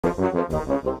Today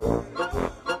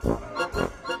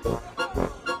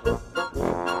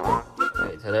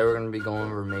we're going to be going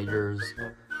over majors.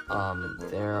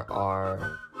 There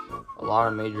are a lot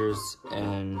of majors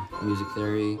in music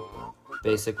theory.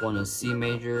 Basic one is C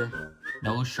major,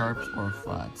 no sharps or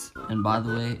flats. And by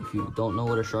the way, if you don't know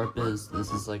what a sharp is,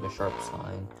 this is like a sharp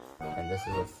sign, and this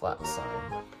is a flat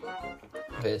sign.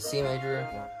 Okay, C major,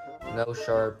 no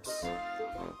sharps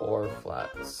or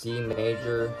flats. C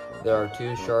major, there are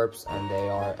 2 sharps, and they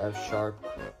are F sharp,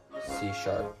 C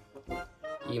sharp.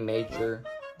 E major,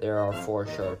 there are 4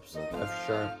 sharps: F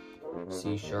sharp,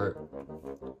 C sharp,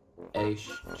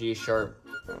 G sharp,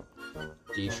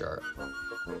 D sharp.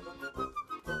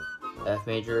 F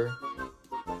major,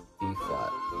 B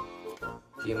flat.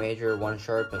 G major, 1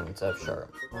 sharp, and it's F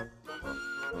sharp.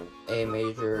 A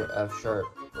major, F sharp,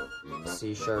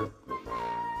 C sharp,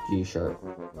 G sharp.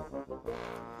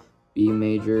 B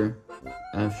major,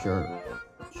 F sharp,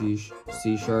 C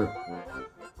sharp,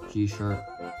 G sharp,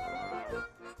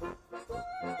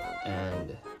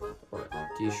 and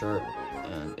D sharp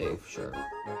and A sharp.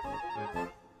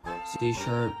 C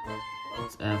sharp,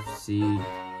 it's F, C,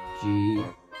 G,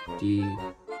 D,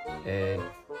 A,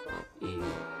 E, B.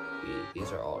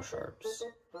 These are all sharps.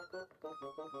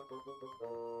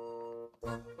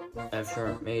 F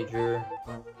sharp major,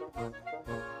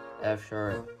 F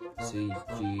sharp, C,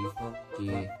 G,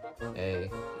 D, A,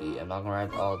 E. I'm not gonna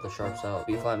write all the sharps out.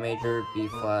 B flat major, B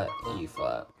flat, E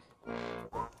flat.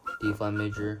 D flat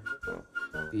major,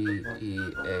 B, E,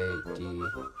 A, D,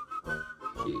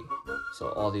 G. So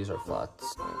all these are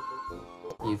flats.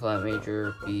 E flat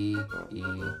major, B, E,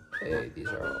 A. These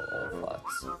are all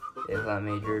flats. A flat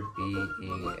major, B, E,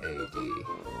 A, D.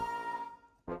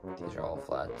 These are all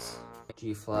flats.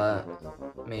 G flat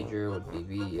major would be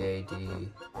B, A, D,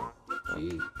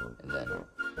 G, and then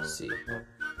C.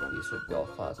 These would be all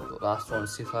flats. The last one,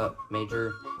 C flat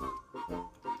major,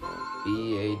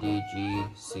 B, A, D, G,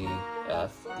 C,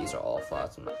 F. These are all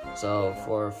flats. So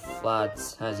for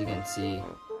flats, as you can see,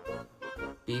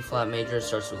 B flat major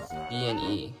starts with B and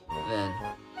E, and then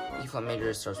E flat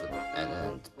major starts with, and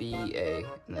then B, A,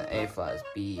 and then A flat is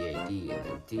B, A, D, and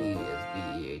then D is B,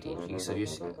 E, A, D, G. So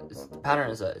the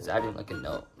pattern is adding like a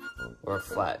note or a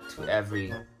flat to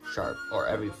every sharp or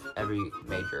every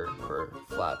major for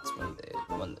flats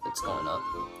when it's going up.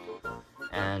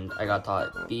 And I got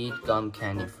taught bead, gum,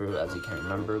 candy, fruit, as you can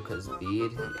remember, because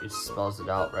bead, it spells it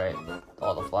out right,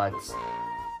 all the flats.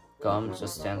 Gum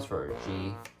just stands for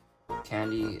G.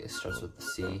 Candy, it starts with the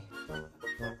C.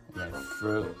 And then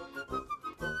fruit,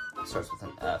 it starts with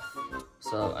an F.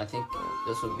 So I think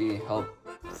this would be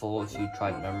helpful if you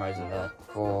tried memorizing that.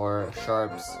 For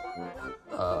sharps,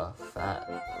 fat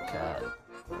cat,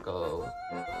 go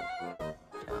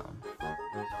down.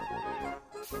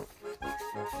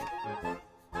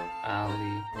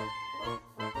 Alley,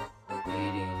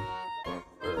 eating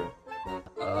bird.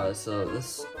 So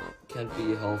this can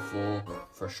be helpful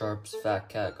for sharps. Fat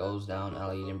cat goes down,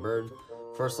 alley eating bird.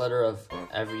 First letter of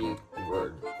every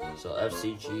word. So F,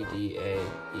 C, G, D, A, E,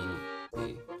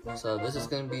 B. So this is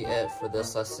going to be it for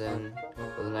this lesson.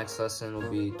 For the next lesson, we'll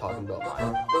be talking about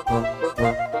mine.